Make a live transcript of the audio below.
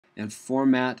and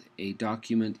format a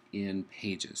document in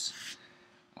Pages.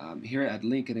 Here at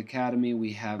Lincoln Academy,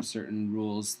 we have certain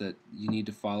rules that you need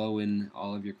to follow in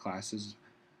all of your classes.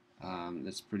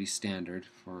 That's pretty standard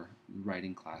for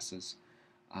writing classes.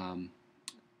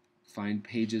 Find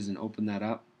Pages and open that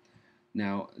up.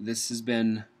 Now, this has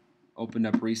been opened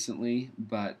up recently,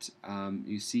 but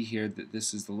you see here that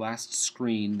this is the last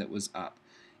screen that was up.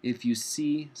 If you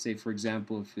see, say for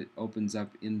example, if it opens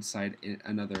up inside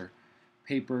another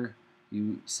paper,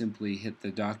 you simply hit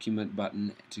the document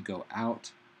button to go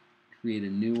out, create a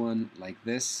new one like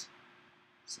this,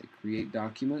 say create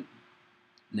document.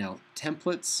 Now,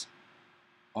 templates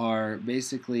are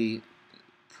basically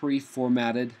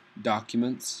pre-formatted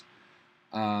documents.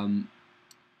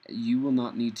 You will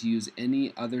not need to use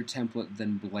any other template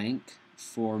than blank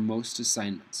for most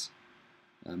assignments.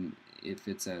 If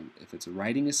it's a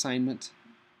writing assignment,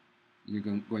 you're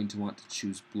going to want to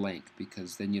choose blank,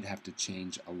 because then you'd have to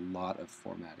change a lot of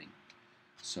formatting.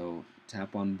 So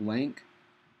tap on blank,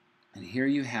 and here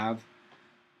you have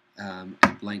a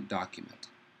blank document.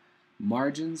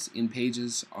 Margins in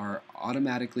Pages are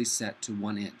automatically set to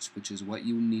 1 inch, which is what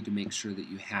you need to make sure that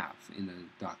you have in a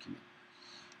document.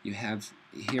 You have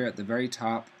here at the very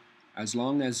top, as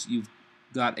long as you've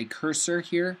got a cursor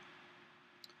here,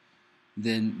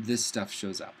 then this stuff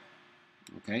shows up.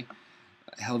 Okay?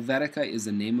 Helvetica is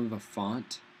the name of a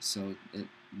font, so it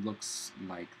looks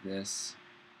like this.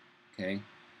 Okay?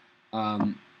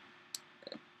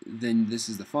 Then this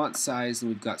is the font size, and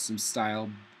we've got some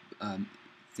style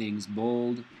things: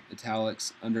 bold,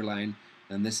 italics, underline,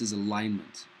 and this is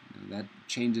alignment. Now, that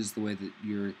changes the way that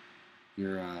your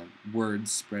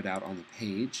words spread out on the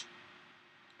page.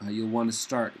 You'll want to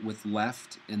start with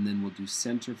left, and then we'll do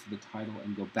center for the title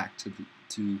and go back to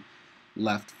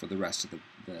left for the rest of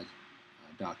the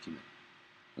document.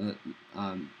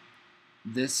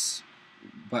 This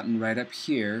button right up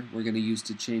here we're going to use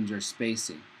to change our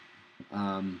spacing.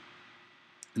 And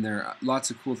there are lots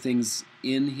of cool things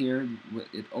in here.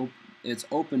 It's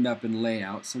opened up in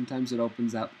layout. Sometimes it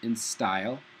opens up in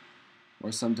style,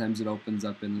 or sometimes it opens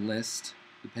up in list,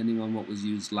 depending on what was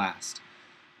used last.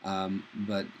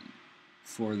 But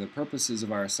for the purposes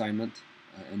of our assignment,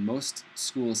 and most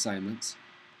school assignments,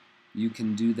 you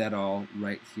can do that all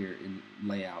right here in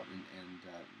layout, and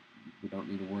we don't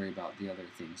need to worry about the other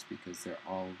things because they're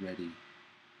already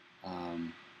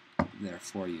there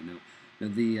for you. Now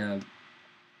the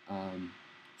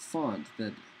font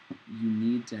that you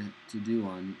need to do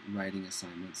on writing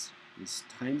assignments is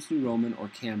Times New Roman or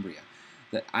Cambria.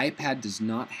 The iPad does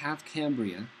not have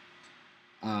Cambria,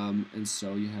 and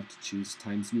so you have to choose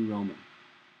Times New Roman.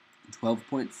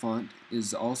 12-point font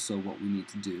is also what we need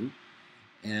to do.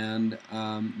 And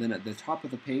then at the top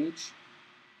of the page,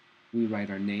 we write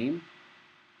our name.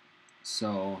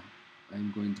 So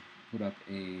I'm going to put up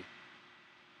a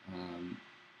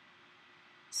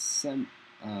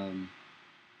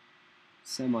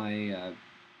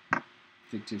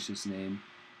semi-fictitious name.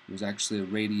 There's actually a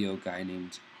radio guy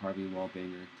named Harvey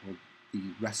Wallbanger told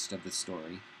the rest of the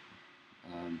story.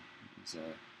 It's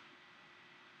a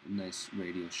nice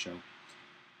radio show.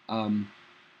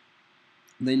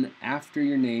 Then after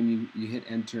your name, you hit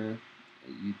enter.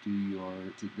 You do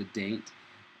the date.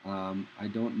 I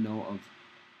don't know of,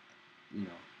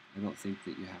 I don't think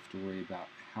that you have to worry about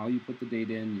how you put the date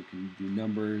in. You can do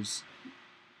numbers,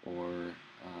 or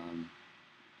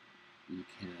you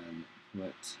can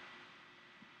put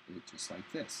it just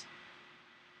like this.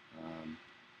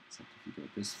 Except if you go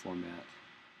with this format,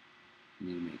 you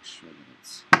need to make sure that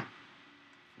it's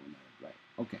formatted right.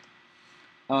 Okay.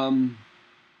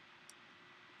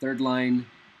 Third line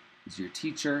is your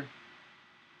teacher,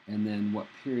 and then what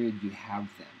period you have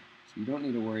them. So you don't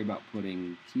need to worry about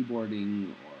putting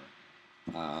keyboarding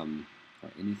or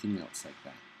anything else like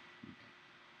that. Okay.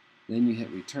 Then you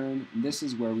hit return, and this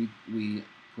is where we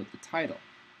put the title.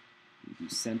 You do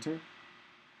center,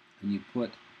 and you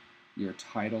put your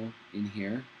title in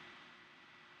here.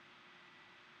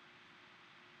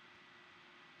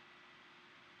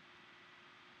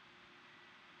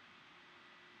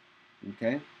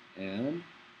 Okay, and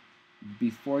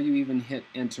before you even hit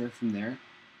enter from there,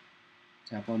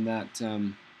 tap on that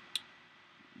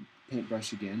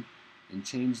paintbrush again and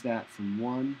change that from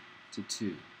 1 to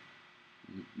 2.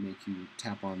 Make you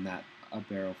tap on that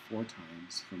up arrow 4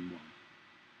 times from 1.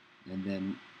 And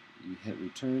then you hit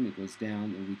return, it goes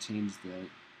down, and we change the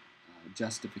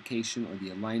justification or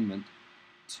the alignment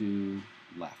to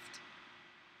left.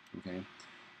 Okay,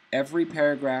 every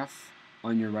paragraph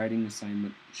on your writing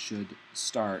assignment should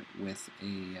start with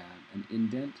an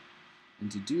indent,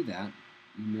 and to do that,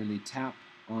 you merely tap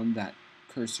on that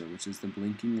cursor, which is the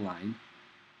blinking line,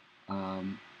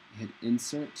 hit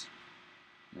Insert.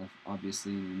 Now,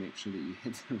 obviously, you make sure that you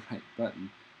hit the right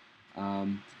button.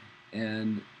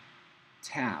 And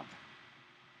Tab.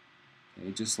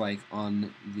 Okay, just like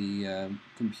on the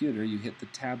computer, you hit the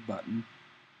Tab button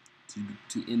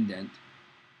to indent.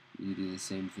 You do the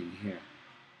same thing here.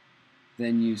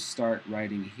 Then you start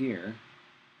writing here,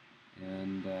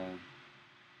 and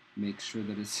make sure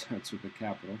that it starts with a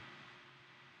capital.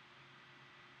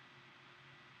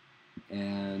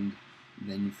 And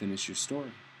then you finish your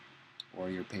story, or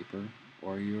your paper,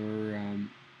 or your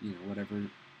whatever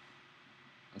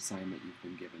assignment you've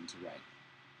been given to write.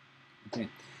 Okay.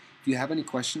 If you have any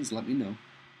questions, let me know.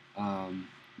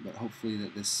 But hopefully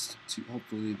this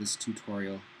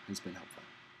tutorial has been helpful.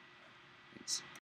 Thanks.